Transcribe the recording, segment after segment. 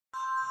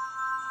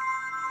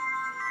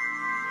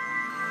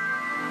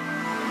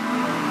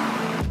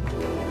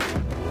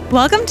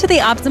Welcome to the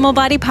Optimal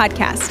Body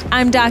Podcast.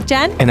 I'm Doc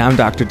Jen. And I'm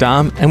Dr.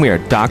 Dom, and we are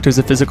doctors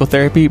of physical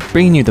therapy,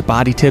 bringing you the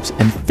body tips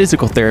and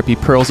physical therapy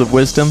pearls of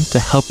wisdom to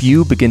help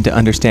you begin to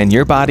understand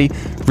your body,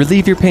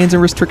 relieve your pains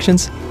and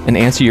restrictions, and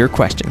answer your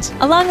questions.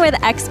 Along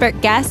with expert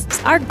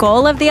guests, our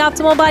goal of the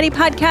Optimal Body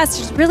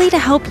Podcast is really to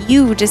help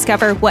you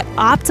discover what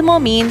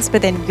optimal means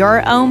within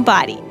your own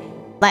body.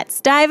 Let's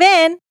dive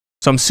in.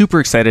 So I'm super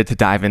excited to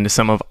dive into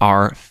some of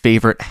our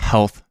favorite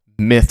health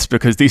myths,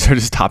 because these are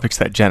just topics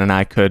that Jen and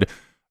I could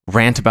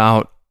rant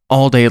about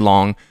all day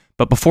long.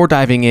 But before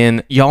diving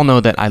in, y'all know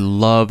that I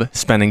love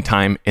spending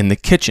time in the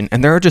kitchen,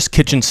 and there are just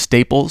kitchen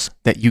staples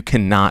that you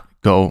cannot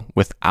go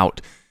without.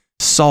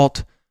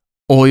 Salt,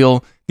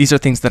 oil, these are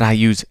things that I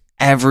use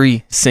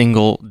every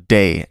single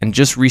day. And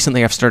just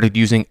recently I've started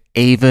using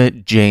Ava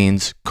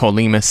Jane's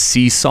Colima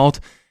sea salt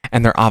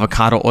and their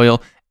avocado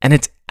oil, and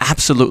it's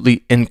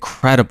absolutely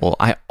incredible.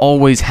 I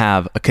always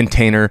have a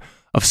container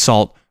of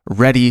salt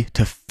ready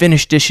to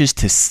finish dishes,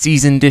 to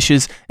season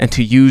dishes, and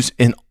to use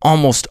in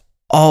almost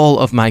all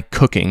of my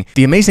cooking.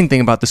 The amazing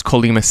thing about this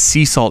Colima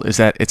sea salt is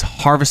that it's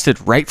harvested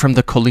right from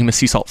the Colima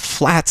sea salt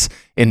flats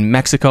in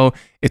Mexico.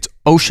 It's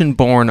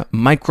ocean-borne,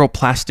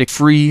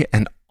 microplastic-free,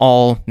 and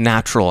all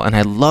natural. And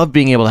I love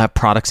being able to have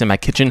products in my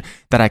kitchen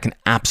that I can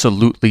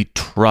absolutely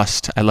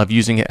trust. I love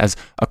using it as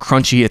a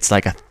crunchy. It's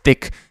like a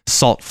thick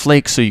salt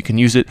flake, so you can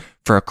use it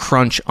for a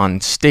crunch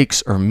on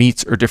steaks or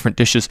meats or different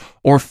dishes,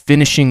 or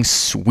finishing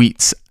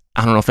sweets.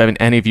 I don't know if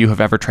any of you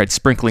have ever tried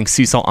sprinkling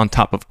sea salt on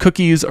top of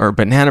cookies or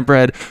banana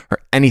bread or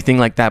anything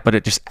like that, but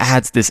it just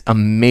adds this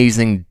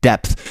amazing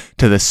depth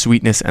to the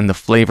sweetness and the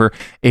flavor.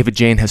 Ava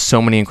Jane has so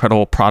many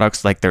incredible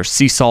products like their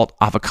sea salt,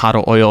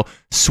 avocado oil,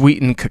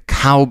 sweetened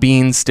cacao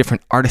beans,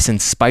 different artisan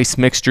spice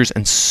mixtures,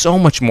 and so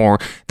much more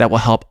that will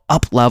help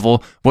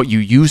up-level what you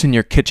use in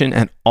your kitchen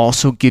and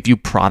also give you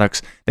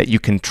products that you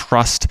can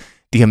trust.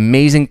 The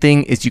amazing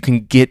thing is you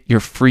can get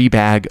your free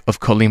bag of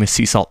Colima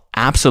sea salt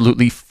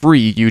absolutely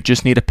free. You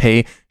just need to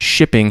pay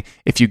shipping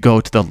if you go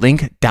to the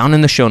link down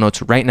in the show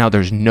notes right now.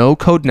 There's no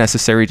code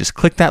necessary. Just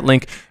click that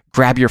link,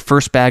 grab your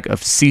first bag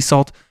of sea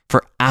salt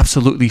for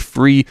absolutely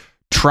free.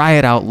 Try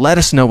it out. Let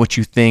us know what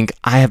you think.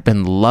 I have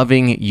been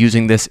loving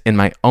using this in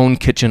my own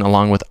kitchen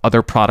along with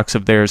other products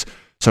of theirs.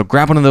 So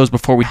grab one of those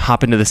before we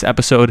hop into this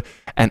episode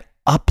and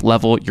up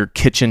level your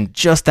kitchen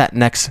just that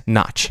next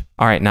notch.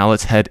 All right, now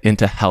let's head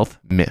into health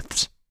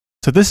myths.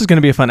 So this is going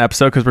to be a fun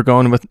episode because we're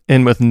going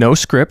with no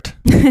script,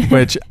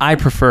 which I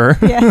prefer.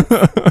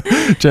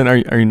 Yes. Jen, are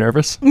you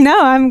nervous?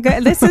 No, I'm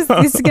good. This is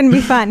going to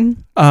be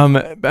fun. And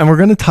we're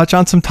going to touch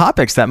on some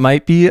topics that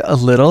might be a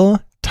little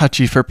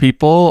touchy for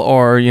people,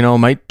 or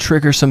might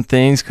trigger some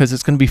things, because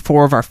it's going to be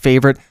 4 of our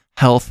favorite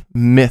health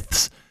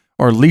myths.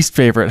 Or least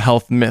favorite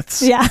health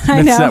myths. Yeah, I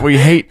know. Myths that we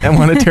hate and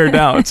want to tear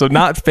down. So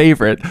not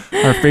favorite,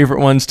 our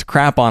favorite ones to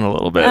crap on a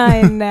little bit.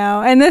 I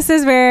know. And this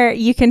is where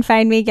you can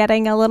find me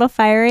getting a little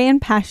fiery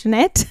and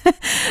passionate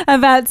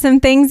about some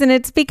things. And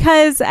it's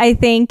because I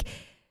think,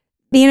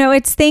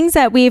 it's things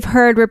that we've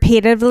heard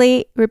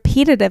repetitively.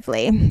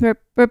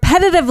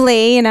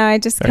 I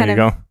just kind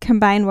of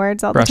combine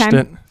words all the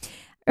time.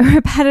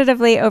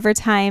 Repetitively over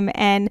time.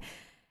 And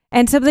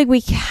something we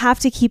have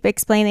to keep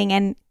explaining.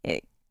 And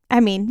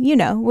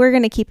we're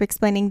going to keep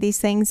explaining these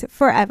things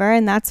forever,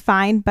 and that's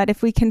fine. But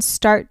if we can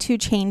start to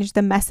change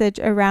the message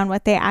around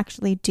what they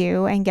actually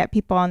do and get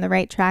people on the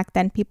right track,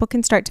 then people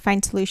can start to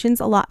find solutions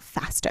a lot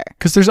faster.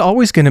 Because there's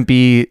always going to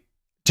be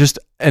just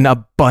an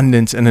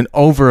abundance and an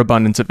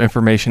overabundance of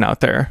information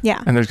out there.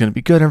 Yeah. And there's going to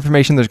be good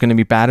information. There's going to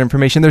be bad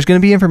information. There's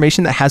going to be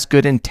information that has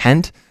good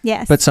intent.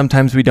 Yes. But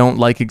sometimes we don't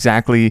like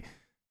exactly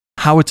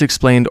how it's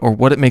explained or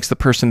what it makes the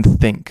person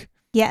think.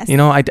 Yes.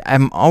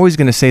 I'm always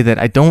going to say that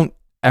I don't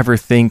ever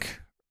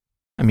think,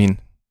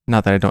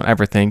 not that I don't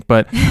ever think,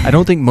 but I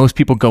don't think most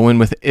people go in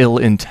with ill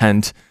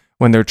intent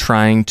when they're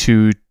trying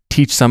to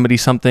teach somebody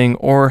something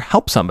or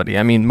help somebody.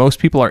 Most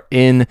people are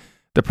in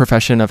the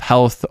profession of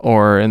health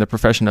or in the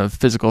profession of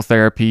physical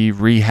therapy,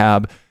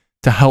 rehab,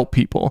 to help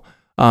people.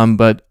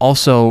 But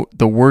also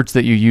the words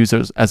that you use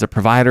as a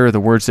provider,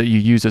 the words that you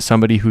use as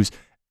somebody who's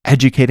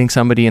educating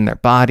somebody in their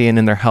body and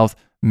in their health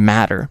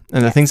matter.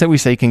 And the things that we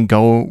say can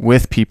go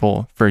with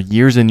people for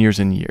years and years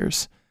and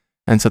years.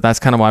 And so that's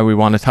kind of why we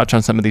want to touch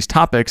on some of these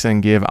topics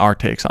and give our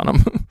takes on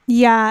them.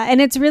 Yeah.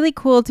 And it's really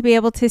cool to be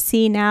able to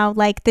see now,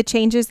 like the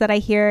changes that I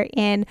hear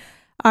in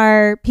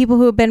our people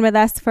who have been with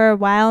us for a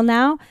while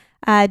now,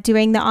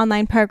 doing the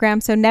online program.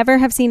 So never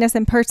have seen us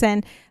in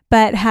person,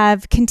 but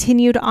have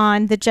continued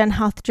on the Gen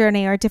Health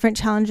journey or different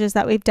challenges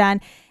that we've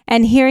done,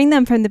 and hearing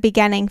them from the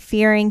beginning,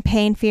 fearing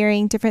pain,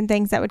 fearing different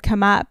things that would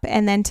come up.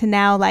 And then to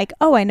now like,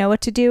 oh, I know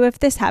what to do if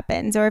this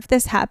happens or if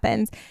this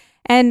happens.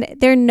 And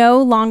they're no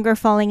longer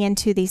falling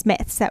into these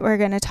myths that we're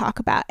going to talk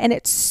about. And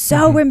it's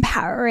so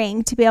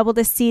empowering to be able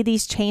to see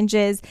these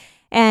changes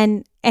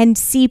and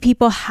see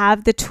people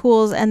have the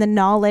tools and the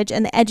knowledge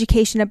and the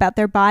education about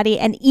their body.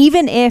 And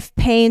even if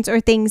pains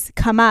or things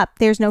come up,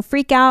 there's no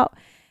freak out.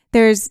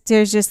 There's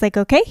just like,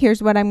 okay,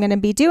 here's what I'm going to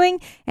be doing,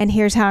 and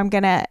here's how I'm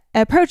going to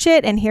approach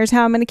it, and here's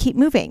how I'm going to keep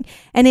moving.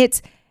 And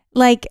it's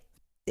like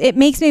it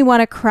makes me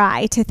want to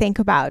cry to think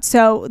about.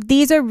 So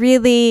these are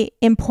really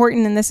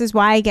important. And this is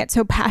why I get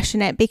so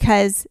passionate,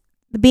 because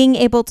being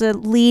able to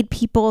lead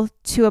people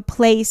to a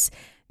place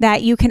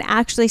that you can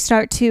actually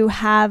start to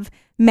have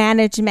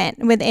management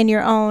within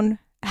your own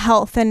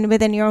health and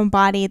within your own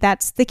body,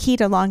 that's the key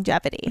to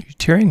longevity. Are you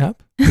tearing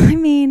up? I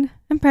mean,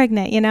 I'm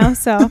pregnant,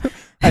 so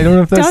I don't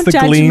know if that's the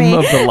gleam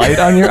of the light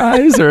on your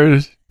eyes, or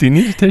do you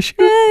need a tissue?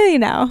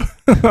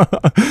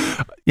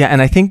 Yeah,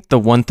 and I think the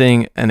one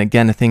thing, and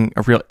again,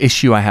 a real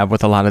issue I have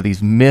with a lot of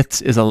these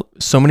myths is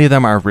so many of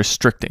them are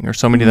restricting, or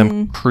so many of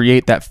them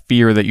create that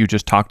fear that you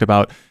just talked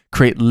about,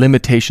 create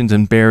limitations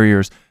and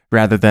barriers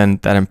rather than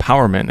that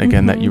empowerment,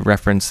 again, that you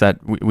referenced, that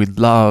we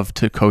love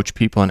to coach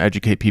people and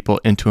educate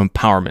people into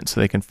empowerment so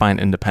they can find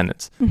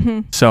independence.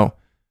 So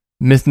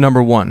myth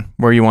number 1,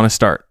 where you want to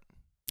start?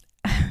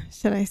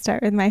 Should I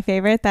start with my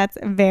favorite? That's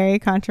very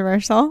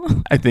controversial.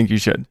 I think you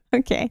should.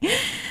 Okay.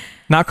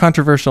 Not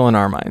controversial in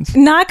our minds.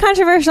 Not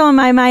controversial in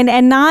my mind,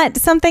 and not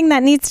something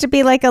that needs to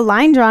be like a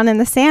line drawn in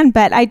the sand,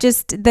 but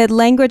the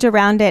language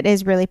around it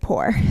is really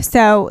poor.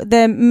 So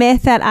the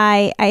myth that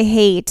I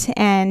hate,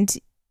 and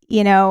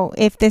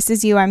if this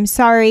is you, I'm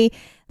sorry.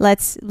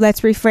 Let's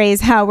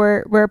rephrase how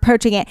we're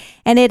approaching it.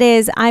 And it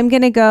is, I'm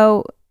going to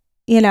go,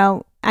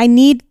 I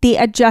need the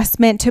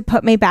adjustment to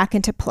put me back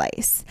into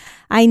place.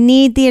 I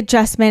need the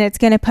adjustment. It's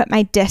going to put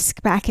my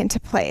disc back into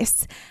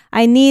place.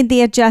 I need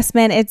the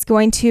adjustment. It's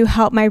going to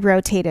help my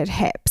rotated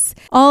hips.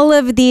 All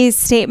of these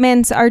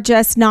statements are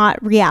just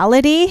not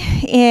reality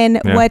in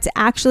what's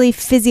actually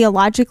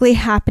physiologically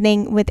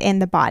happening within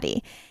the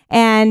body.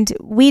 And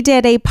we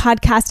did a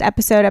podcast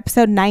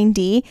episode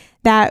 90,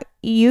 that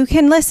you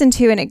can listen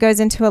to, and it goes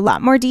into a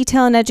lot more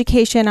detail and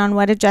education on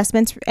what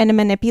adjustments and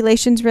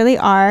manipulations really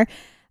are.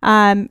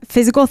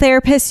 Physical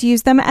therapists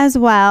use them as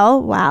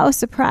well. Wow,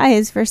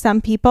 surprise for some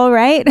people,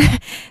 right?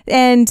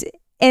 and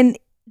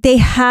they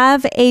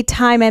have a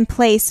time and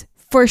place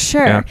for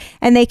sure,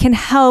 and they can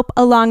help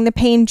along the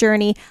pain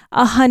journey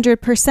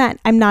 100%.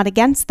 I'm not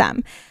against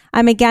them.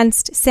 I'm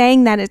against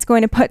saying that it's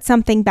going to put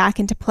something back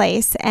into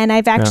place. And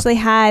I've actually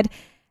had,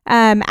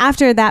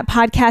 after that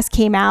podcast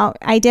came out,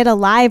 I did a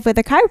live with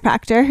a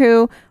chiropractor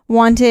who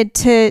wanted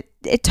to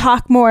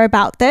talk more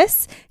about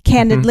this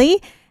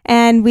candidly.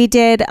 And we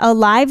did a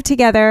live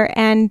together,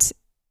 and,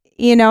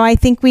 I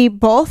think we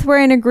both were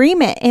in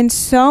agreement in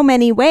so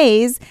many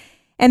ways.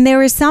 And there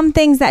were some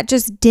things that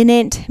just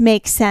didn't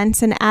make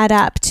sense and add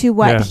up to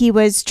what he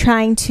was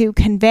trying to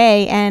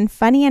convey. And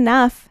funny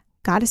enough,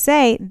 gotta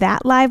say,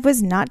 that live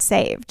was not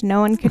saved. No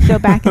one could go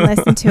back and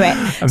listen to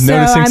it. I'm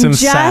noticing some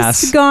sass. I'm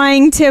just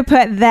going to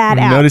put that out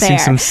there. I'm noticing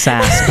some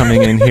sass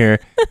coming in here.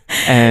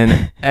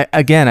 And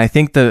again, I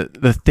think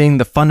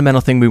the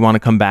fundamental thing we want to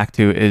come back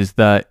to is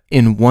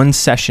in one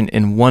session,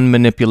 in one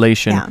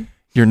manipulation,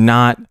 you're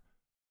not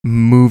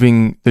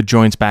moving the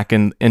joints back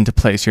into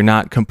place. You're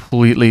not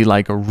completely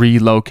like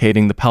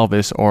relocating the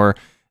pelvis, or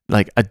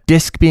like a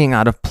disc being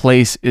out of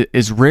place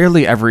is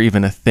rarely ever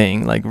even a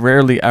thing. Like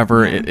rarely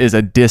ever is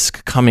a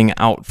disc coming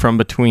out from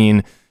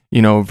between,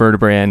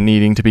 vertebrae and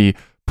needing to be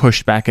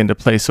pushed back into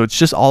place. So it's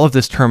just all of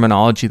this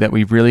terminology that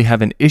we really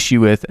have an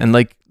issue with. And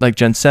like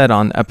Jen said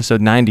on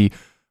episode 90,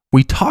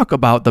 we talk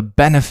about the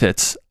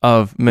benefits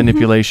of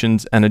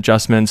manipulations and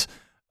adjustments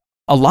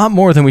a lot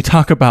more than we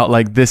talk about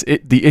like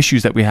the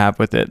issues that we have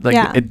with it.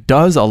 Like it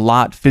does a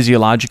lot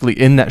physiologically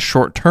in that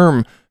short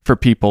term for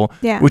people,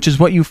 which is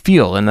what you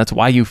feel. And that's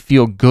why you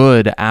feel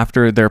good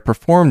after they're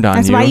performed on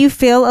you. That's why you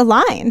feel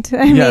aligned.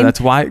 I mean,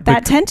 that's why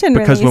that tension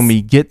because release. When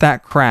we get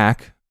that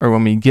crack, or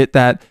when we get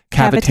that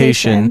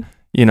cavitation.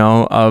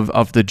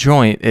 Of the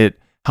joint, it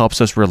helps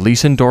us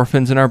release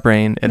endorphins in our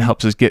brain. It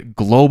helps us get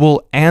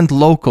global and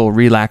local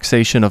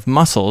relaxation of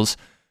muscles.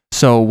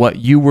 So what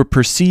you were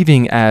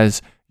perceiving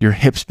as your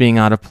hips being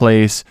out of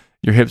place,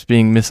 your hips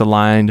being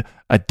misaligned,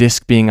 a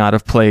disc being out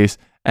of place,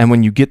 and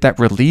when you get that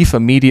relief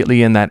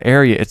immediately in that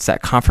area, it's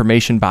that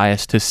confirmation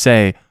bias to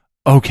say,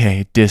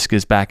 okay, disc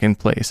is back in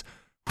place.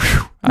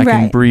 Whew, I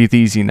can breathe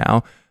easy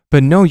now.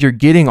 But no, you're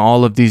getting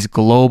all of these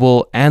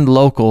global and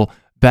local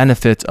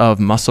benefits of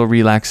muscle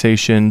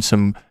relaxation,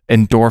 some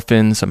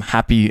endorphins, some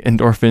happy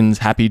endorphins,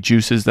 happy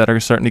juices that are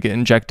starting to get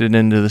injected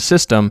into the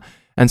system.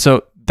 And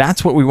so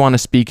that's what we want to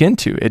speak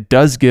into. It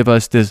does give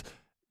us this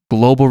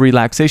global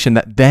relaxation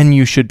that then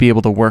you should be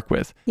able to work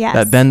with. Yes.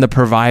 That then the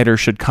provider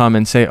should come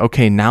and say,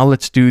 okay, now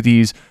let's do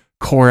these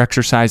core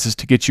exercises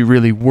to get you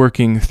really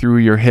working through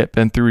your hip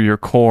and through your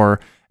core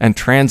and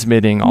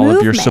transmitting all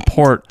of your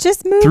support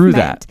just movement. Through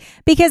that.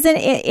 Because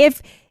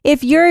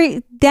if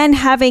you're then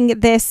having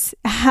this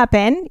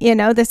happen,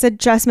 this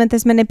adjustment,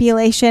 this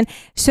manipulation,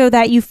 so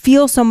that you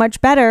feel so much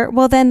better,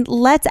 well, then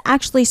let's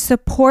actually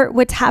support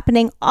what's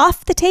happening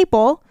off the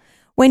table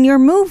when you're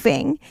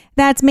moving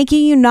that's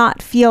making you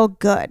not feel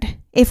good.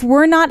 If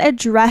we're not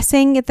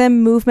addressing the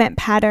movement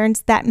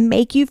patterns that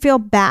make you feel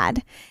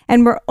bad,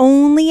 and we're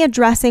only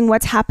addressing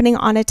what's happening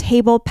on a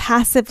table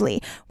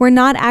passively, we're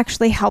not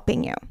actually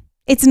helping you.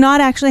 It's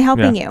not actually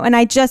helping you. And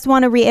I just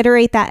want to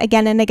reiterate that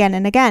again and again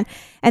and again.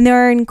 And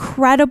there are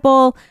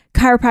incredible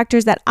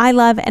chiropractors that I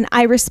love and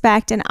I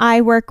respect and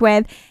I work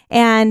with,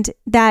 and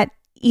that,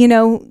 you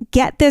know,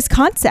 get this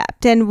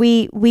concept. And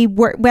we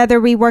work,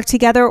 whether we work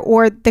together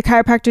or the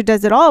chiropractor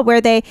does it all,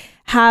 where they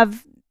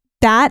have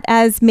that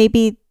as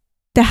maybe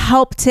the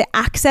help to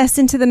access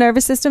into the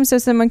nervous system so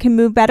someone can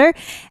move better.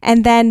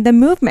 And then the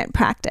movement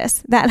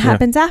practice that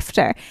happens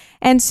after.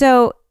 And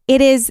so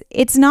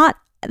it's not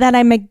that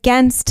I'm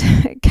against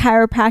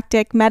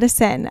chiropractic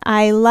medicine.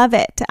 I love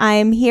it.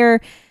 I'm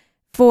here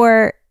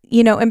for,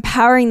 you know,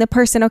 empowering the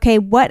person. Okay,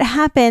 what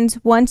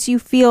happens once you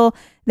feel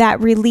that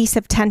release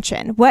of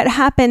tension? What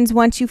happens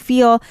once you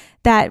feel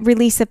that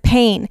release of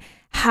pain?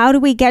 How do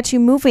we get you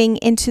moving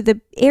into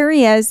the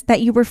areas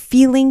that you were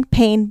feeling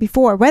pain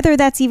before, whether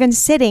that's even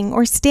sitting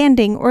or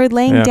standing or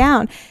laying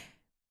down?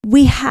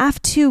 We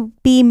have to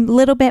be a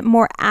little bit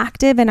more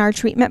active in our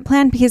treatment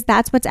plan, because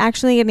that's what's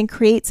actually going to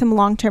create some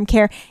long-term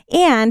care.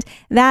 And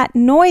that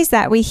noise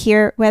that we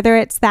hear, whether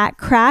it's that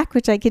crack,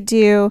 which I could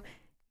do,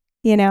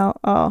 you know,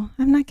 oh,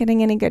 I'm not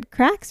getting any good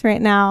cracks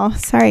right now.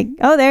 Sorry.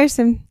 Oh, there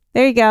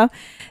you go.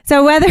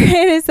 So whether it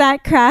is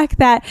that crack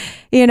that,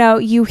 you know,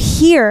 you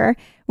hear,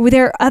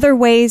 there are other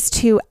ways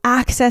to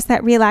access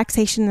that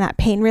relaxation and that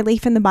pain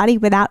relief in the body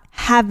without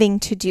having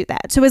to do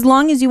that. So as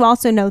long as you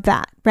also know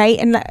that, right?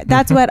 And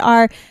that's what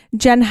our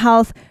Gen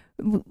Health,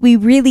 we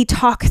really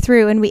talk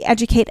through, and we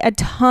educate a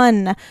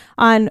ton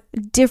on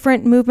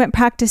different movement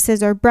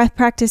practices or breath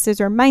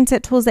practices or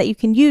mindset tools that you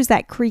can use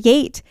that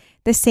create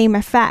the same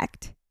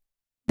effect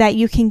that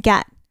you can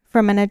get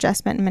from an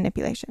adjustment and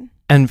manipulation.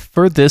 And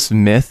for this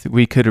myth,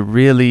 we could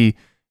really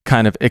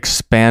kind of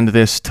expand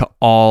this to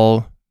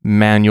all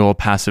manual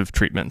passive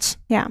treatments.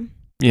 Yeah.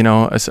 You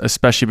know,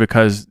 especially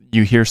because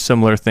you hear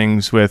similar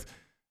things with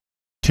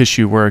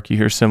tissue work. You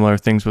hear similar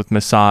things with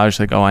massage,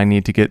 like, oh, I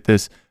need to get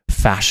this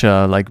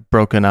fascia like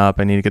broken up.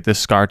 I need to get this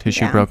scar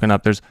tissue broken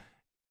up.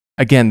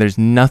 There's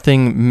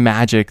nothing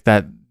magic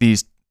that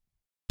these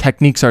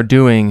techniques are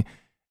doing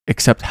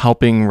except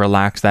helping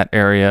relax that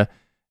area.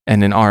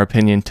 And in our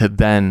opinion, to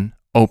then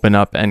open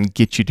up and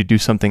get you to do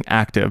something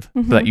active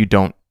so that you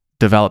don't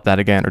develop that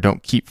again or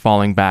don't keep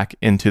falling back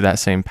into that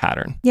same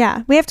pattern.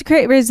 Yeah, we have to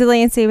create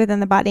resiliency within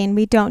the body, and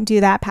we don't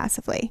do that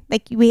passively.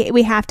 Like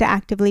we have to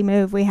actively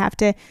move. We have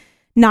to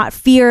not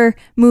fear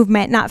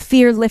movement, not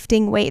fear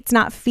lifting weights,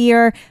 not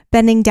fear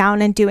bending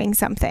down and doing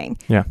something.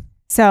 Yeah.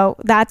 So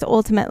that's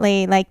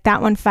ultimately, like,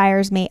 that one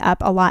fires me up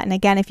a lot. And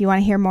again, if you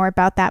want to hear more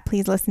about that,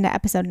 please listen to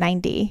episode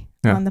 90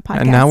 on the podcast.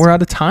 And now we're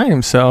out of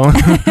time, so.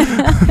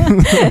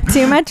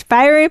 Too much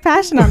fiery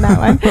passion on that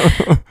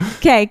one.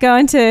 Okay, go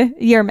into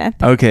your myth.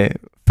 Okay,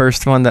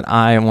 first one that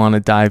I want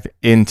to dive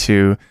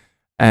into.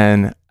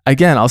 And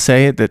again, I'll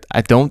say that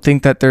I don't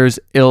think that there's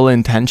ill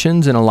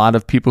intentions in a lot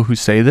of people who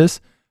say this,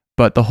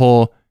 but the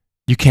whole,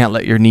 you can't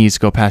let your knees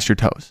go past your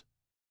toes.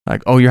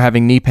 Like, oh, you're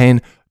having knee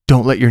pain,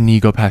 don't let your knee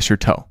go past your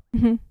toe.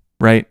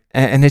 Right?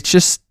 And it's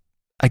just,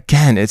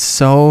 again, it's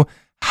so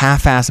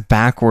half-assed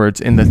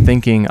backwards in the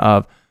thinking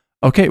of,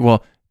 okay,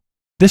 well,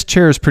 this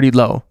chair is pretty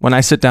low. When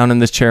I sit down in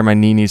this chair, my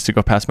knee needs to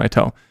go past my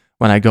toe.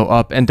 When I go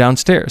up and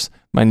downstairs,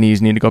 my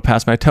knees need to go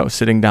past my toe.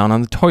 Sitting down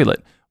on the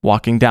toilet,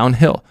 walking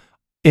downhill.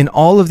 In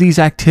all of these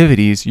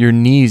activities, your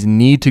knees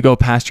need to go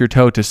past your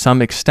toe to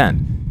some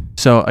extent.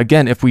 So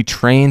again, if we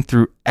train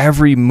through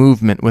every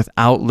movement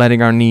without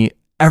letting our knee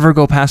ever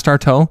go past our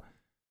toe,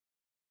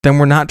 then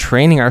we're not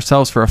training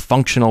ourselves for a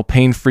functional,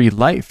 pain-free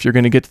life. You're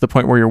going to get to the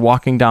point where you're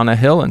walking down a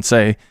hill and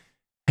say,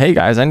 hey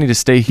guys, I need to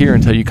stay here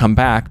until you come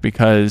back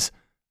because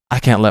I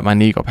can't let my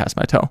knee go past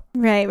my toe.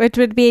 Right, which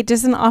would be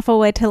just an awful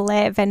way to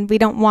live. And we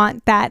don't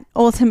want that,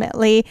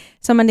 ultimately,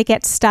 someone to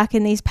get stuck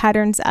in these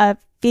patterns of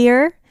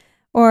fear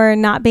or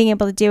not being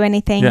able to do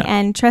anything. Yeah.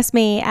 And trust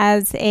me,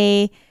 as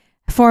a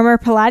former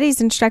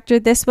Pilates instructor,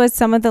 this was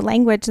some of the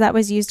language that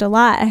was used a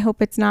lot. I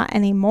hope it's not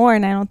anymore,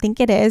 and I don't think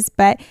it is,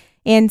 but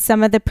in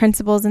some of the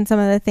principles and some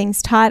of the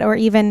things taught, or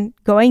even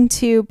going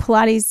to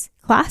Pilates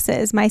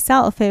classes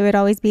myself, it would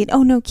always be,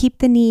 oh no, keep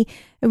the knee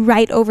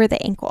right over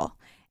the ankle.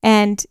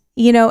 And,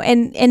 you know,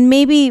 and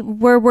maybe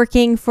we're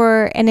working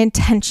for an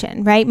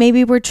intention, right?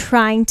 Maybe we're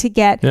trying to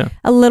get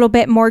a little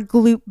bit more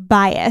glute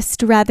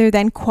biased rather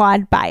than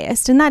quad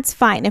biased. And that's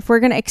fine. If we're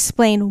going to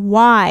explain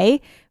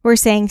why we're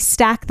saying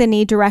stack the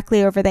knee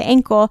directly over the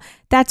ankle,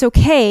 that's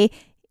okay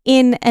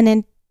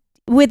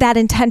with that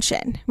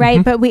intention,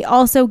 right? But we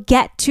also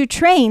get to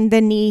train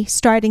the knee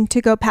starting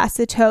to go past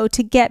the toe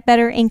to get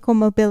better ankle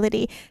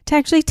mobility, to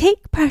actually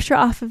take pressure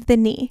off of the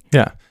knee.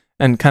 Yeah.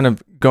 And kind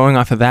of going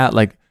off of that,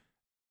 like,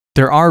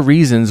 there are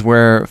reasons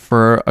where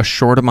for a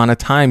short amount of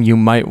time, you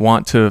might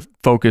want to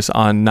focus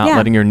on not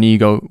letting your knee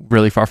go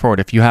really far forward.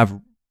 If you have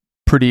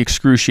pretty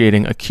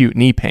excruciating acute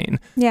knee pain,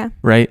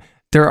 right?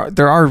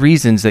 There are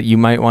reasons that you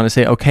might want to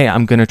say, okay,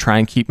 I'm going to try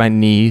and keep my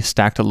knee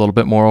stacked a little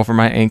bit more over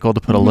my ankle to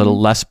put a little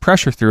less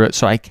pressure through it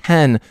so I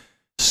can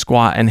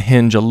squat and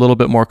hinge a little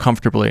bit more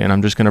comfortably. And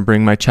I'm just going to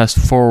bring my chest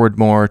forward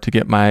more to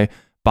get my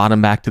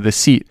bottom back to the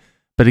seat.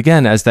 But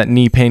again, as that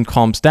knee pain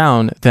calms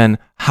down, then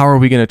how are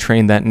we going to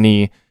train that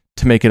knee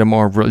to make it a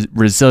more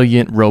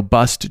resilient,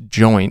 robust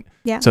joint.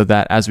 Yeah. So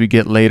that as we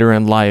get later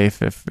in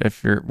life,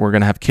 if we're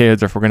going to have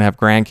kids or if we're going to have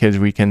grandkids,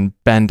 we can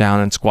bend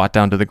down and squat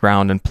down to the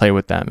ground and play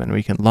with them. And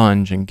we can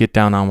lunge and get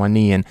down on one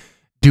knee and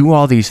do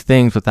all these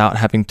things without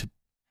having to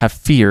have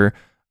fear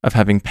of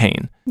having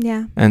pain.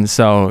 Yeah. And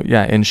so,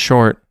 yeah, in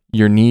short,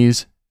 your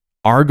knees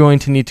are going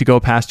to need to go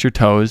past your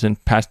toes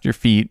and past your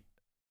feet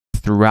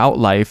throughout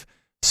life.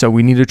 So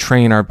we need to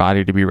train our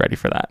body to be ready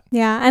for that.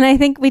 Yeah. And I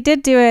think we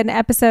did do an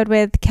episode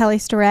with Kelly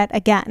Starrett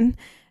again,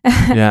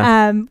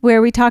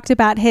 where we talked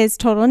about his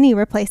total knee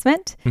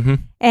replacement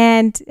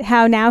and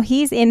how now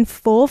he's in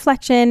full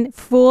flexion,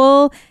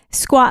 full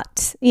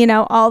squat,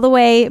 all the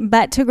way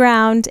butt to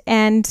ground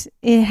and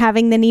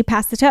having the knee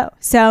past the toe.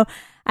 So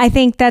I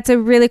think that's a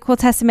really cool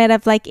testament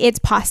of like, it's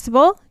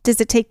possible.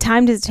 Does it take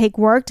time? Does it take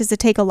work? Does it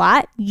take a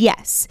lot?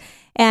 Yes.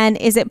 And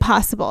is it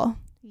possible?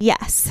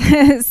 Yes.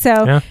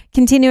 So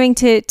continuing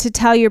to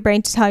tell your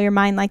brain, to tell your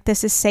mind, like,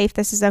 this is safe,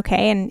 this is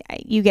okay. And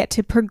you get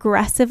to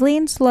progressively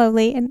and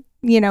slowly and,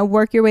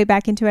 work your way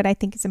back into it, I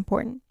think is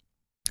important.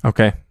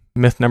 Okay.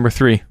 Myth number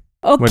 3.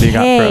 Okay. What do you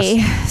got for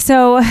us?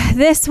 So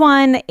this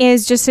one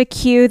is just a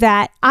cue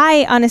that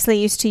I honestly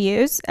used to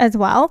use as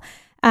well.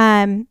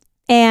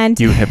 And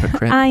you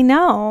hypocrite. I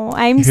know.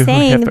 I'm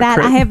saying that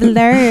I have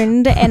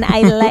learned and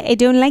I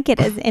don't like it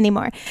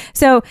anymore.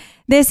 So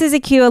this is a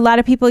cue a lot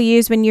of people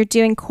use when you're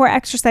doing core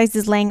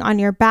exercises laying on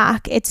your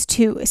back. It's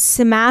to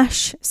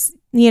smash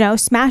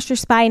your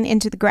spine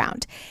into the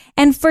ground.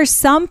 And for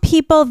some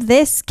people,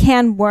 this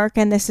can work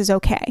and this is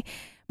okay.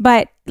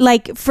 But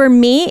like for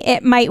me,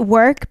 it might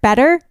work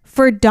better.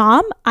 For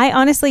Dom, I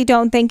honestly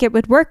don't think it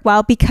would work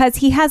well because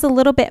he has a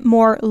little bit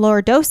more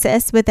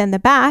lordosis within the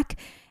back.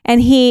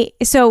 And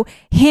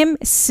him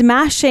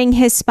smashing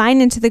his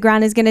spine into the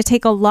ground is going to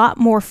take a lot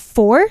more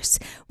force,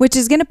 which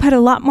is going to put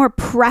a lot more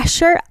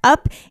pressure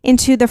up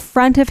into the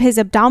front of his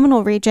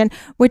abdominal region,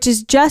 which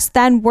is just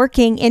then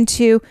working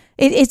into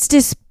it's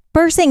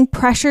dispersing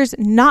pressures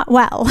not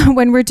well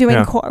when we're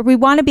doing core. We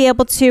want to be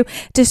able to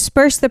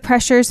disperse the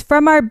pressures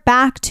from our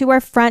back to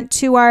our front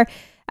to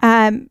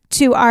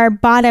our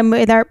bottom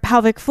with our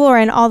pelvic floor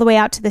and all the way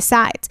out to the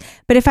sides.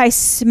 But if I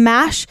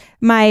smash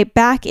my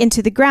back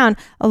into the ground,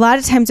 a lot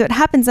of times what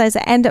happens is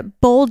I end up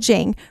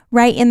bulging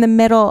right in the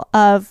middle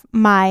of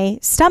my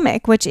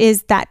stomach, which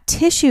is that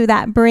tissue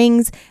that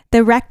brings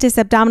the rectus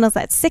abdominis,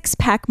 that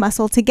 6-pack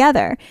muscle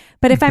together.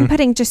 But if I'm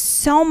putting just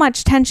so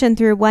much tension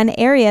through one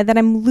area, that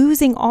I'm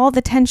losing all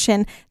the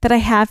tension that I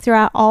have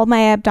throughout all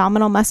my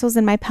abdominal muscles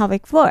in my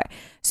pelvic floor.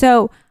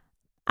 So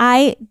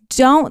I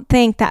don't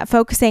think that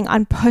focusing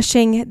on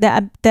pushing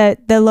the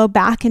low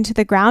back into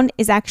the ground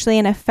is actually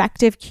an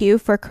effective cue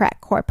for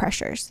correct core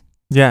pressures.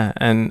 Yeah.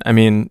 And I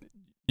mean,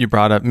 you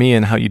brought up me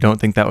and how you don't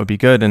think that would be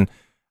good. And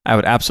I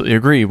would absolutely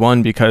agree.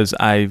 One, because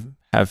I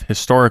have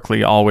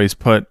historically always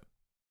put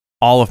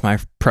all of my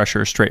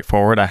pressure straight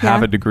forward. I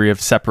have a degree of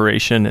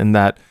separation in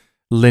that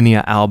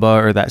linea alba,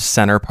 or that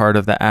center part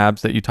of the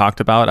abs that you talked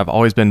about. I've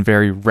always been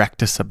very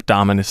rectus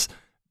abdominis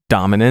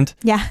dominant.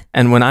 Yeah.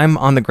 And when I'm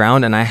on the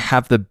ground and I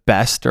have the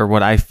best, or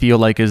what I feel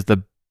like is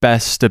the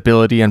best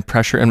stability and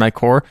pressure in my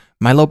core,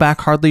 my low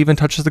back hardly even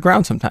touches the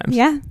ground sometimes.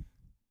 Yeah.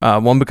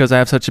 One, because I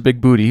have such a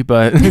big booty,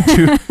 but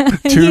two,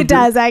 he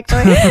does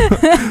actually.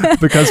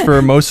 because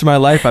for most of my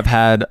life, I've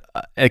had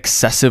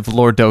excessive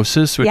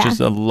lordosis, which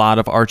is a lot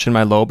of arch in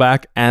my low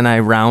back, and I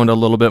round a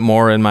little bit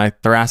more in my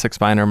thoracic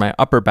spine or my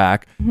upper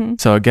back.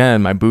 So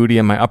again, my booty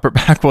and my upper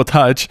back will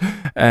touch.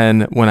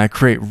 And when I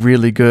create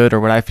really good,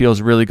 or what I feel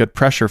is really good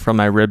pressure from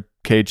my rib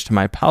cage to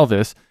my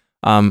pelvis,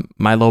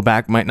 my low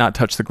back might not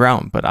touch the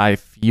ground, but I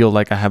feel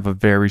like I have a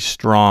very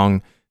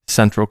strong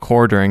central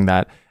core during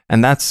that.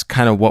 And that's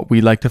kind of what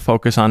we like to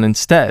focus on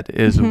instead,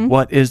 is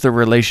what is the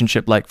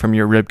relationship like from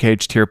your rib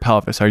cage to your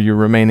pelvis? Are you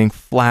remaining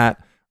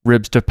flat,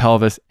 ribs to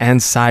pelvis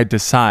and side to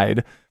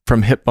side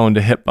from hip bone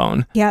to hip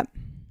bone? Yep.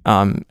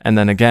 And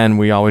then again,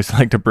 we always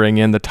like to bring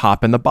in the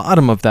top and the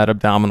bottom of that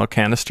abdominal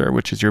canister,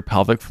 which is your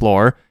pelvic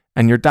floor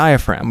and your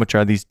diaphragm, which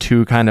are these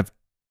two kind of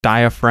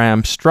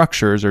diaphragm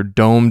structures or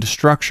domed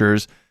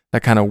structures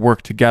that kind of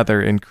work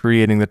together in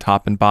creating the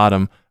top and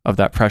bottom of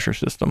that pressure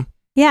system.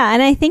 Yeah.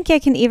 And I think I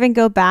can even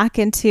go back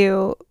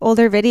into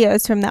older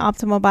videos from the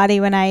Optimal Body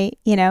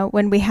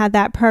when we had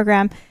that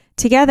program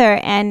together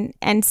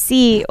and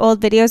see old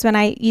videos when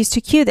I used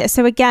to cue this.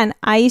 So again,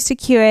 I used to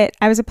cue it.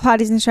 I was a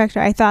Pilates instructor.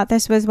 I thought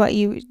this was what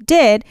you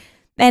did.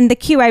 And the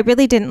cue I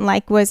really didn't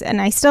like was,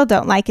 and I still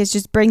don't like, is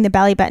just bring the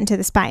belly button to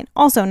the spine.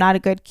 Also not a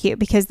good cue,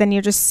 because then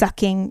you're just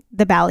sucking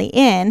the belly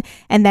in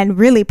and then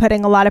really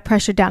putting a lot of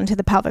pressure down to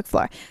the pelvic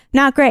floor.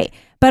 Not great.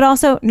 But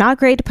also not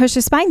great to push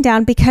the spine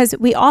down, because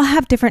we all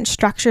have different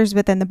structures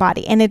within the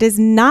body. And it is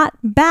not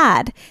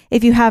bad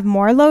if you have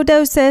more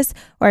lordosis,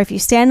 or if you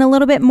stand a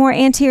little bit more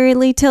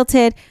anteriorly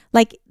tilted.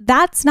 Like,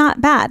 that's not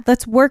bad.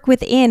 Let's work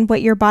within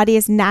what your body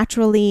is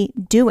naturally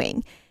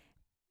doing.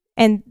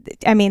 And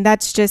I mean,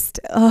 that's just,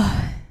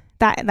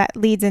 that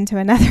leads into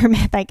another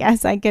myth, I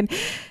guess. I could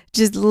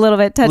just a little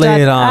bit touch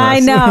Lay it on I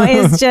us. know.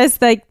 It's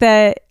just like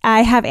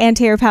I have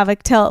anterior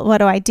pelvic tilt. What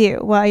do I do?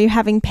 Well, are you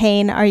having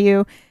pain? Are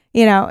you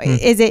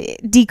Is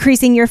it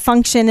decreasing your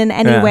function in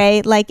any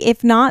way? Like,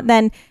 if not,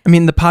 then... I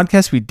mean, the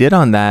podcast we did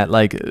on that,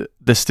 like,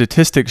 the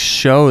statistics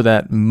show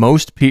that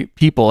most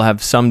people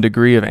have some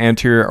degree of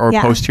anterior or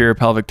posterior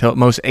pelvic tilt.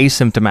 Most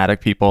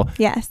asymptomatic people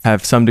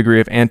have some degree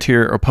of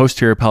anterior or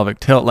posterior pelvic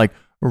tilt. Like,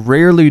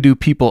 rarely do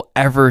people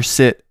ever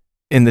sit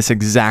in this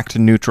exact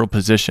neutral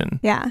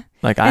position. Yeah.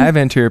 Like, I have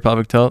anterior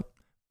pelvic tilt.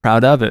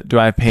 Proud of it. Do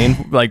I have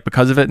pain like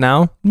because of it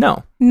now?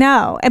 No.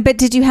 But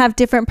did you have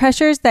different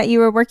pressures that you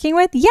were working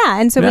with? Yeah.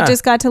 And so we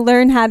just got to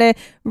learn how to...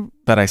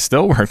 That I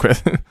still work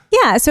with.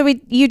 Yeah. So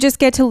you just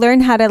get to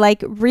learn how to like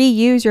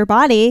reuse your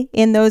body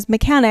in those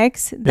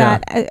mechanics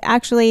that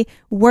actually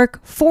work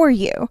for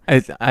you.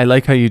 I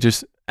like how you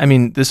just... I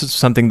mean, this is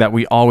something that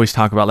we always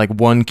talk about. Like,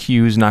 one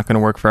cue is not going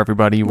to work for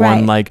everybody. Right.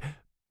 One like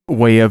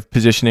way of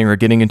positioning or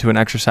getting into an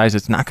exercise,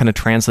 it's not going to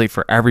translate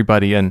for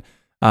everybody. And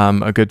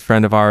a good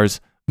friend of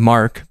ours,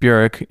 Mark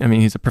Burek, I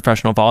mean, he's a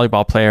professional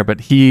volleyball player,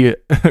 but he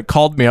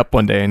called me up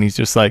one day and he's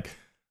just like,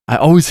 I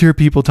always hear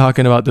people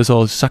talking about this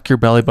whole suck your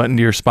belly button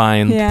to your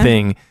spine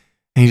thing.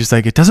 And he's just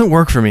like, it doesn't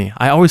work for me.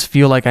 I always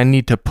feel like I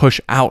need to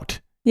push out.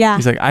 Yeah.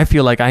 He's like, I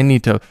feel like I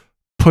need to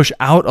push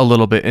out a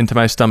little bit into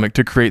my stomach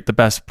to create the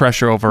best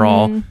pressure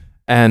overall.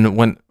 And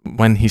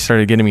when he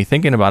started getting me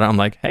thinking about it, I'm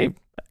like, hey,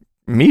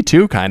 me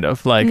too, kind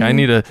of. Like, I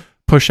need to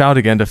push out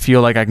again to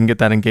feel like I can get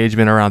that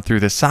engagement around through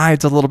the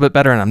sides a little bit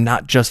better. And I'm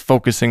not just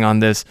focusing on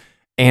this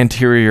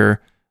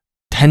anterior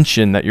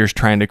tension that you're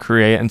trying to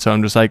create. And so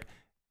I'm just like,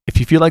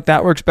 if you feel like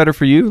that works better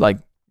for you, like,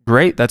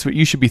 great, that's what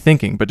you should be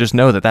thinking. But just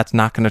know that that's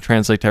not going to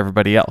translate to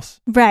everybody else.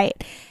 Right.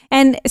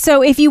 And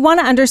so if you want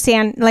to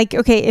understand, like,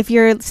 okay, if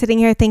you're sitting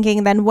here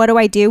thinking, then what do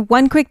I do?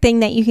 One quick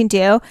thing that you can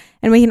do,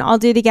 and we can all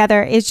do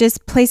together, is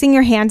just placing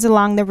your hands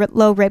along the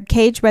low rib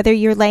cage, whether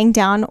you're laying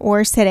down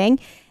or sitting,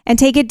 and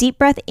take a deep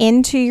breath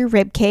into your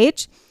rib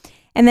cage.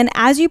 And then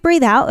as you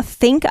breathe out,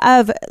 think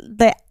of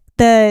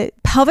the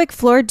pelvic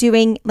floor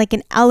doing like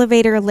an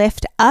elevator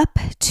lift up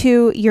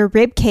to your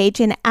rib cage.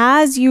 And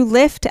as you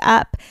lift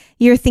up,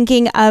 you're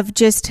thinking of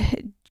just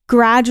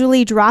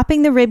gradually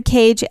dropping the rib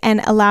cage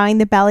and allowing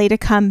the belly to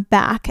come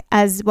back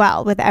as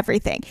well with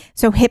everything.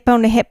 So hip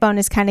bone to hip bone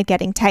is kind of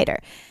getting tighter.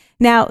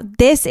 Now,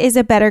 this is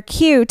a better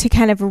cue to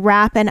kind of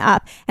wrap and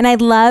up. And I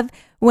love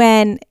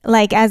when,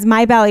 like, as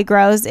my belly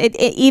grows, it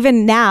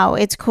even now,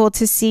 it's cool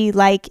to see,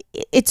 like,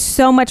 it's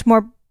so much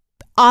more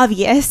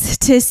obvious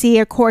to see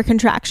a core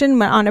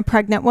contraction on a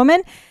pregnant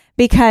woman,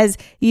 because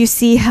you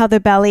see how the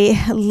belly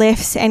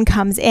lifts and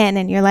comes in,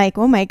 and you're like,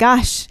 oh my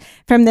gosh,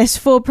 from this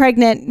full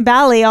pregnant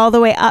belly all the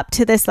way up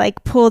to this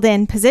like pulled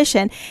in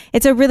position.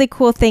 It's a really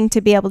cool thing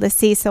to be able to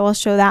see. So I'll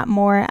show that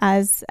more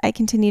as I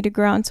continue to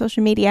grow on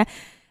social media.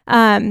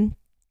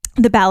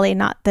 The belly,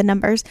 not the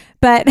numbers,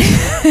 but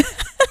I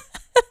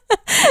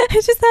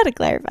just had to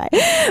clarify.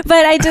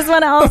 But I just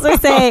want to also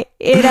say,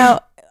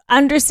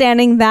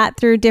 understanding that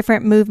through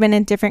different movement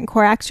and different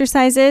core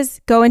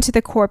exercises, go into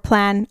the core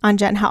plan on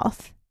Gen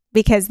Health,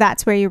 because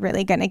that's where you're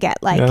really going to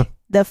get like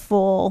the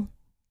full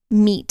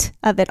meat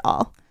of it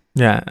all.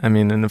 Yeah. I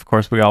mean, and of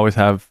course we always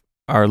have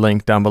our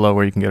link down below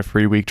where you can get a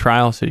free week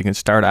trial. So you can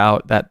start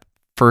out that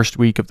first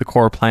week of the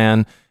core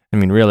plan. I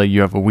mean, really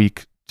you have a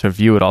week to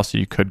view it all. So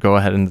you could go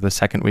ahead into the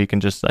second week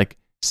and just like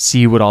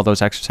see what all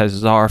those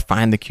exercises are,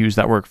 find the cues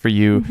that work for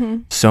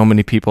you. So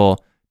many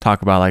people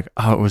talk about like,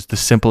 oh, it was the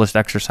simplest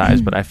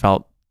exercise, but I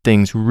felt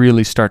things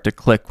really start to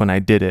click when I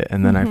did it.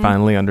 And then I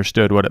finally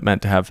understood what it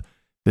meant to have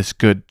this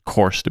good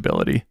core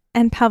stability.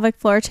 And pelvic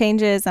floor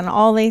changes and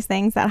all these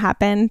things that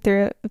happen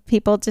through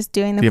people just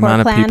doing the core plan.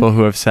 The amount of people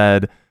who have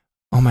said,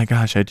 oh my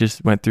gosh, I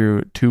just went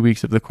through 2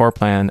 weeks of the core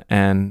plan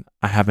and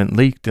I haven't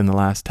leaked in the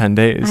last 10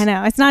 days. I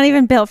know. It's not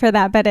even built for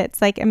that, but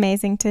it's like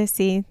amazing to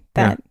see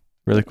that. Yeah,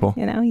 really cool.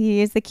 You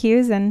use the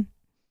cues and...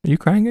 Are you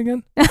crying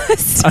again?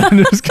 Stop. I'm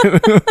just kidding.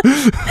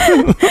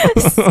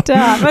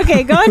 Stop.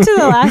 Okay, go into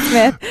the last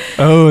myth.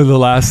 Oh, the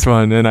last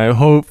one. And I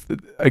hope,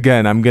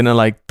 again, I'm going to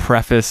like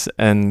preface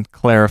and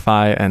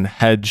clarify and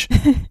hedge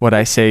what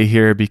I say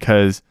here,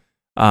 because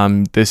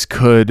this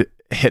could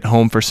hit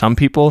home for some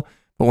people.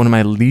 But one of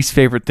my least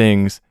favorite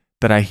things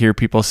that I hear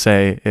people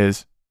say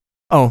is,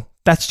 oh,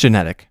 that's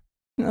genetic.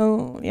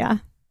 Oh, yeah.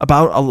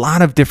 About a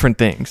lot of different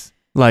things.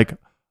 Like,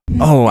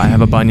 oh, I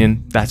have a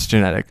bunion. That's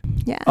genetic.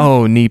 Yeah.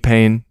 Oh, knee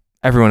pain.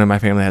 Everyone in my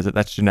family has it.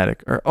 That's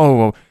genetic. Or,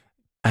 oh,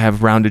 I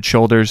have rounded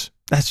shoulders.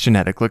 That's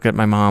genetic. Look at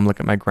my mom.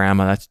 Look at my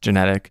grandma. That's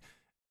genetic.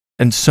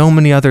 And so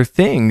many other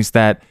things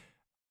that,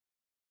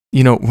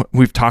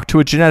 we've talked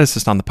to a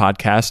geneticist on the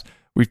podcast.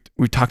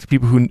 We've talked to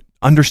people who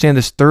understand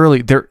this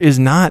thoroughly. There is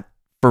not,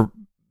 for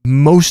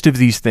most of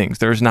these things,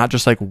 there's not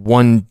just like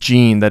one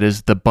gene that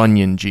is the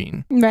bunion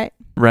gene.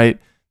 Right?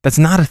 That's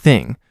not a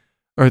thing.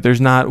 Or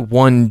there's not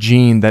one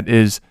gene that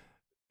is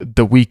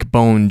the weak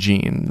bone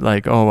gene,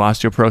 like, oh,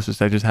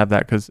 osteoporosis, I just have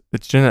that because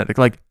it's genetic.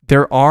 Like,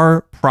 there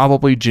are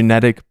probably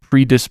genetic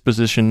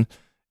predisposition,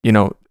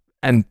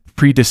 and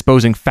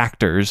predisposing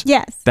factors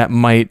that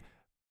might,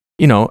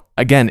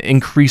 again,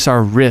 increase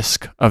our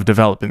risk of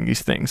developing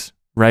these things,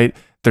 right?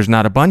 There's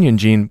not a bunion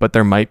gene, but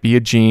there might be a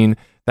gene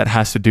that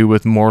has to do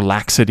with more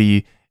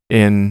laxity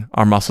in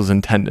our muscles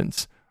and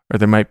tendons, or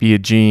there might be a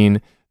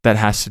gene that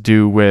has to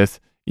do with,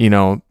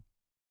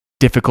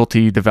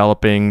 difficulty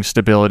developing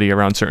stability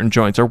around certain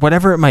joints, or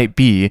whatever it might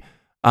be,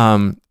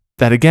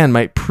 that again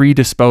might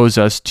predispose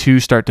us to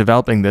start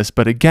developing this.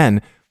 But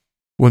again,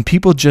 when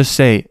people just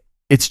say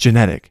it's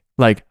genetic,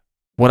 like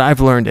what I've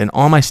learned in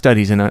all my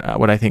studies, and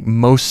what I think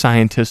most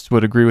scientists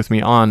would agree with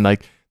me on,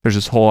 like there's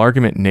this whole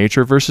argument,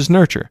 nature versus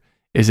nurture.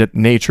 Is it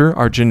nature,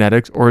 our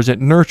genetics, or is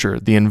it nurture,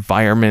 the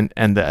environment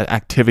and the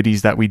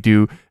activities that we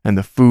do, and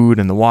the food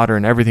and the water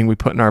and everything we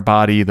put in our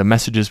body, the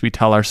messages we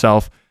tell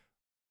ourselves?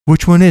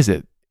 Which one is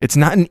it? It's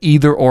not an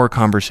either or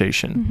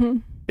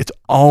conversation. It's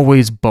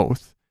always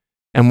both.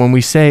 And when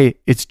we say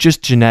it's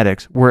just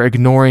genetics, we're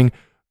ignoring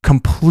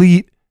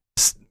complete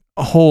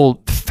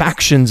whole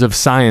factions of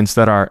science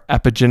that are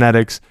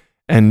epigenetics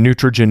and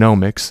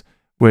nutrigenomics,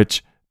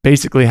 which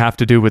basically have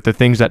to do with the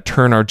things that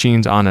turn our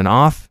genes on and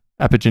off.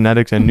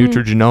 Epigenetics and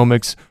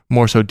nutrigenomics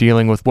more so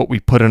dealing with what we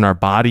put in our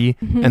body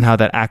and how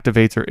that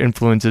activates or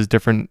influences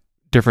different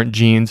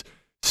genes.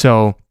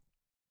 So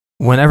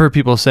whenever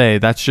people say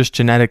that's just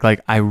genetic,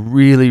 like I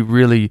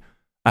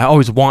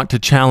always want to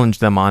challenge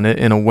them on it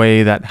in a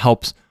way that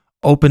helps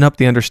open up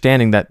the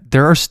understanding that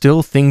there are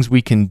still things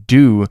we can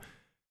do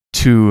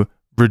to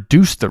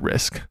reduce the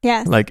risk.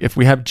 Yes. Like if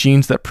we have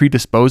genes that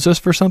predispose us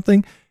for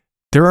something,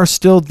 there are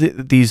still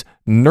these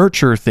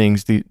nurture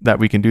things that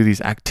we can do, these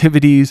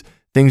activities,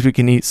 things we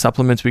can eat,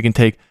 supplements we can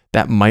take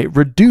that might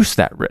reduce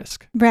that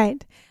risk.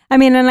 Right. I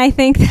mean, and I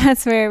think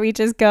that's where we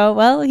just go,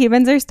 well,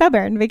 humans are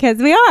stubborn, because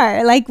we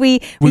are. Like we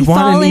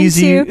want an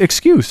easy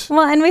excuse.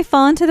 Well, and we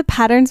fall into the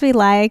patterns we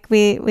like.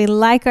 We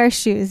like our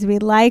shoes. We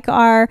like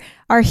our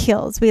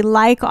heels. We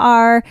like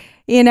our,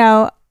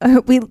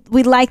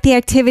 we like the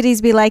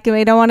activities we like, and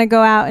we don't want to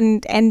go out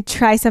and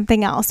try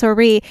something else. Or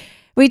we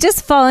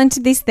just fall into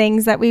these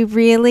things that we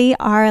really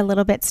are a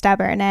little bit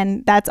stubborn,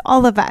 and that's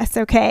all of us,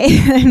 okay?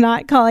 I'm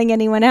not calling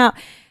anyone out.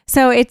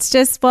 So it's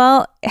just,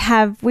 well,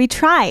 have we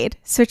tried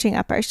switching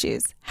up our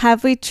shoes?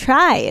 Have we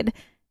tried,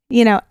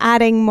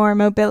 adding more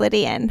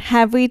mobility in?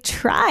 Have we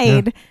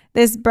tried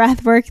this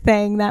breath work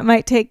thing that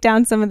might take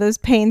down some of those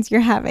pains you're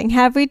having?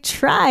 Have we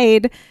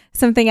tried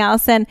something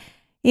else? And,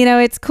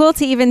 it's cool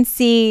to even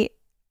see.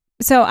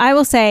 So I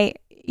will say,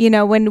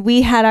 when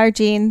we had our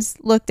genes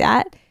looked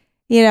at,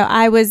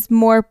 I was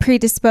more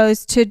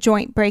predisposed to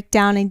joint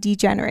breakdown and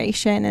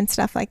degeneration and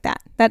stuff like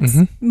that. That's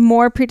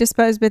more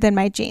predisposed within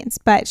my genes.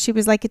 But she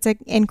was like, it's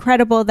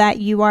incredible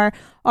that you are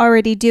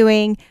already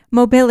doing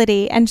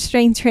mobility and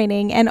strength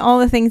training and all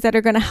the things that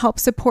are going to help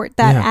support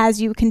that as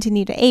you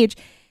continue to age.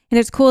 And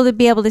it's cool to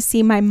be able to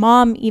see my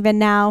mom even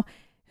now,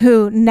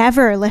 who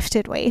never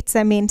lifted weights.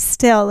 I mean,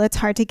 still, it's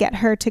hard to get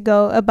her to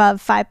go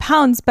above 5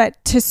 pounds,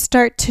 but to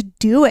start to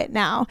do it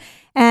now.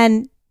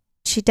 And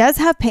she does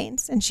have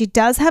pains, and she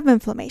does have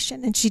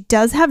inflammation, and she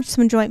does have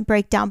some joint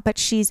breakdown, but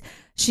she's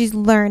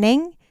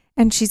learning,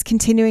 and she's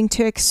continuing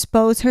to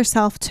expose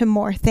herself to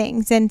more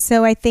things. And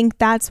so I think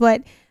that's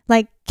what,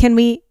 can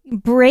we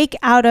break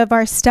out of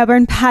our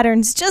stubborn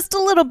patterns just a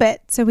little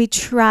bit so we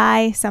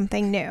try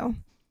something new?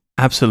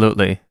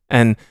 Absolutely.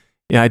 And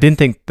I didn't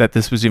think that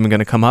this was even going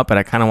to come up, but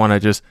I kind of want to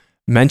just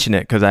mention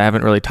it because I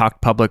haven't really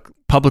talked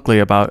publicly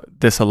about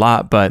this a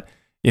lot. But,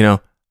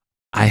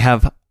 I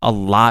have a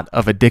lot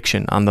of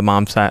addiction on my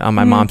mom's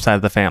side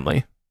of the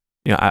family.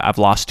 I've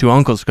lost 2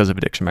 uncles because of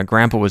addiction. My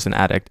grandpa was an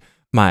addict.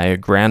 My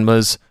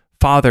grandma's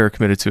father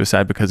committed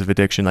suicide because of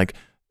addiction. Like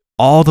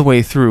all the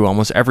way through,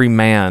 almost every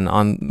man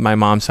on my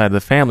mom's side of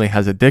the family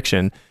has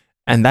addiction.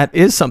 And that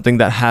is something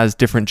that has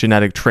different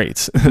genetic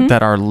traits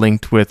that are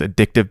linked with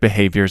addictive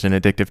behaviors and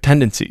addictive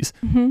tendencies.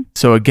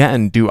 So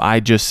again, do I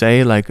just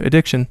say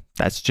addiction,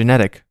 that's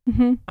genetic.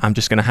 I'm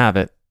just going to have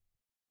it?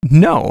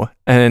 No.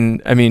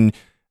 And I mean,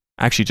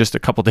 actually just a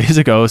couple days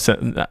ago,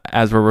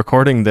 as we're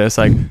recording this,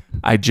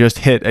 I just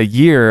hit a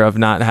year of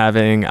not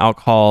having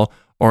alcohol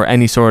or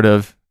any sort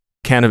of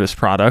cannabis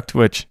product,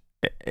 which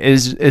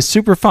is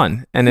super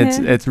fun. And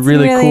it's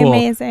really cool.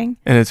 Amazing.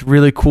 And it's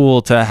really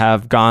cool to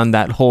have gone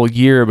that whole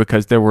year,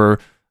 because there were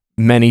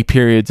many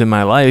periods in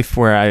my life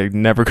where I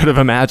never could have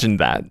imagined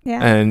that.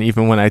 Yeah. And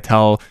even when I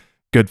tell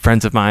good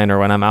friends of mine, or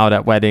when I'm out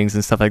at weddings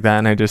and stuff like that,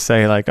 and I just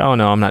say oh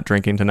no, I'm not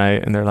drinking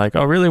tonight. And they're like,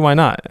 oh really, why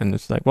not? And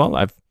it's like, well,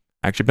 I've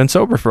actually been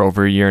sober for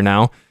over a year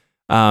now.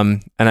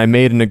 And I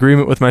made an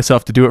agreement with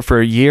myself to do it for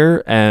a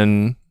year,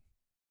 and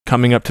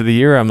coming up to the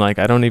year, I'm like,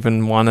 I don't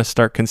even want to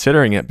start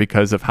considering it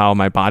because of how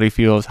my body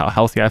feels, how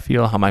healthy I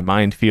feel, how my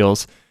mind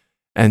feels.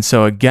 And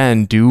so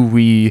again, do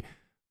we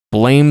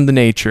blame the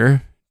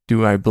nature?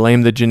 Do I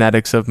blame the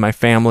genetics of my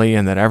family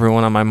and that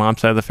everyone on my mom's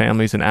side of the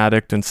family is an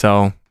addict, and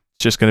so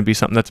it's just going to be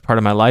something that's a part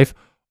of my life?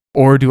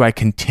 Or do I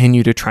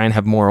continue to try and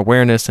have more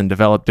awareness and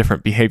develop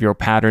different behavioral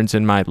patterns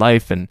in my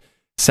life and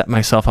set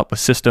myself up with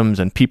systems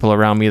and people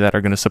around me that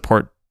are going to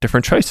support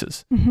different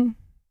choices?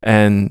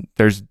 And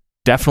there's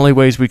definitely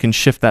ways we can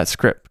shift that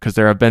script, because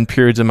there have been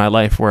periods in my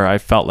life where I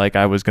felt like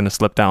I was going to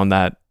slip down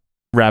that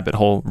rabbit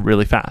hole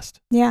really fast.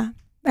 Yeah.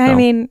 I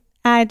mean,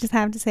 I just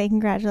have to say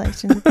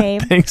congratulations,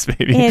 babe. Thanks,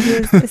 baby. It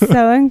is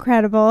so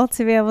incredible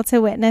to be able to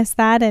witness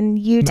that, and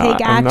you take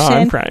action. No,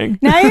 I'm crying.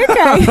 Now you're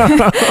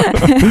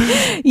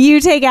crying. You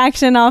take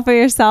action all for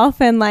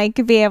yourself and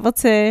like be able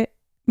to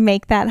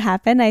make that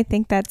happen. I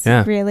think that's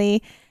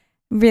really,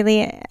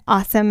 really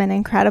awesome and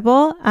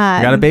incredible.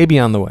 Got a baby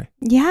on the way.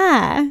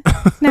 Yeah.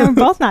 Now we're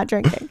both not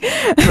drinking.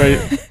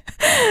 Right.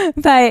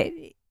 But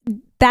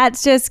that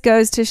just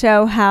goes to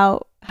show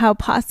how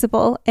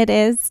possible it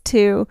is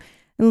to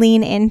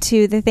lean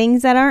into the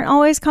things that aren't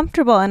always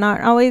comfortable and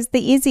aren't always the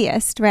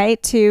easiest,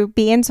 right? To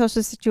be in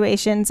social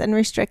situations and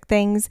restrict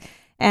things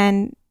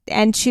and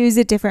choose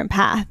a different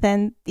path.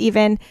 And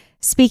even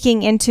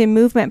speaking into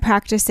movement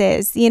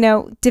practices,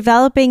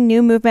 developing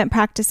new movement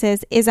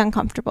practices is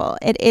uncomfortable.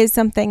 It is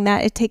something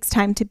that it takes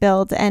time to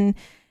build and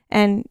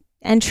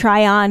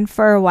try on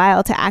for a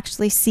while to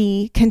actually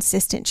see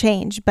consistent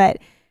change. But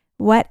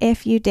what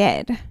if you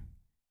did?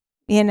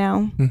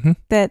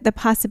 The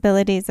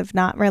possibilities of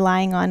not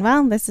relying on,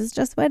 well, this is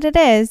just what it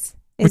is.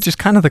 Which is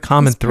kind of the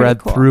common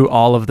thread through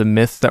all of the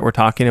myths that we're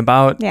talking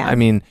about. Yeah. I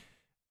mean,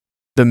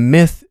 the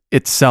myth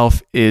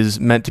itself is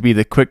meant to be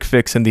the quick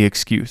fix and the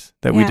excuse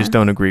that we just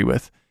don't agree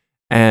with.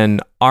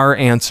 And our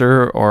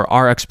answer or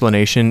our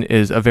explanation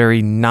is a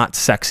very not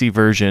sexy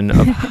version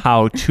of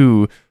how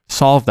to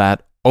solve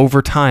that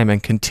over time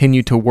and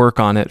continue to work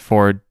on it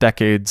for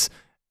decades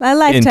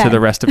into the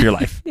rest of your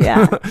life.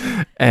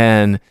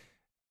 And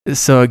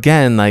so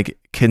again, like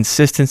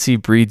consistency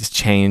breeds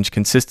change.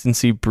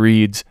 Consistency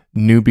breeds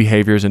new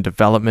behaviors and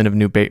development of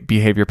new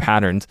behavior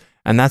patterns.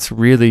 And that's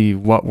really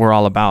what we're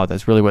all about.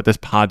 That's really what this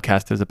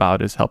podcast is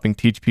about, is helping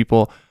teach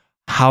people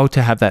how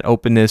to have that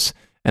openness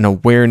and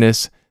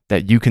awareness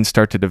that you can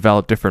start to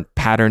develop different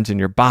patterns in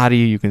your body.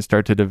 You can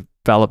start to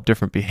develop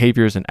different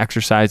behaviors and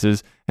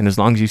exercises. And as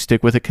long as you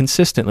stick with it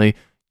consistently,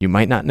 you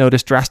might not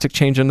notice drastic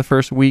change in the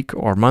first week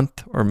or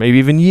month or maybe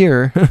even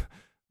year,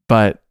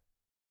 but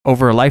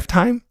over a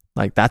lifetime,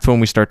 like that's when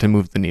we start to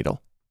move the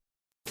needle.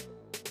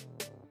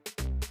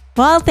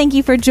 Well, thank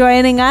you for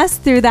joining us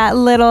through that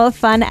little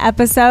fun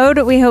episode.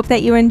 We hope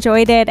that you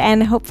enjoyed it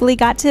and hopefully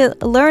got to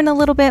learn a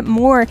little bit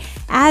more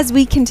as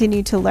we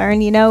continue to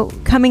learn.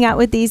 Coming out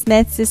with these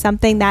myths is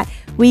something that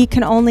we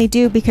can only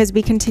do because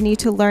we continue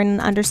to learn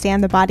and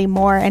understand the body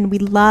more. And we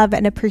love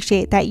and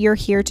appreciate that you're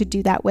here to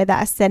do that with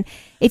us. And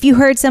if you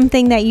heard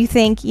something that you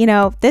think,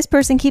 this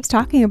person keeps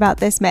talking about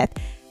this myth,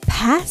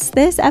 pass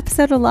this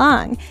episode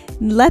along.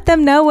 Let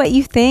them know what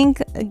you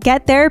think.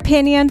 Get their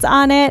opinions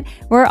on it.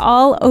 We're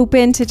all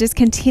open to just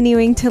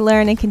continuing to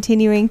learn and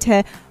continuing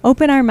to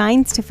open our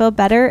minds to feel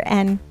better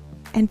and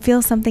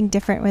feel something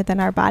different within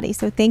our body.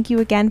 So thank you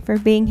again for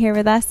being here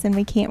with us, and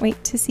we can't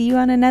wait to see you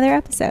on another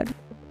episode.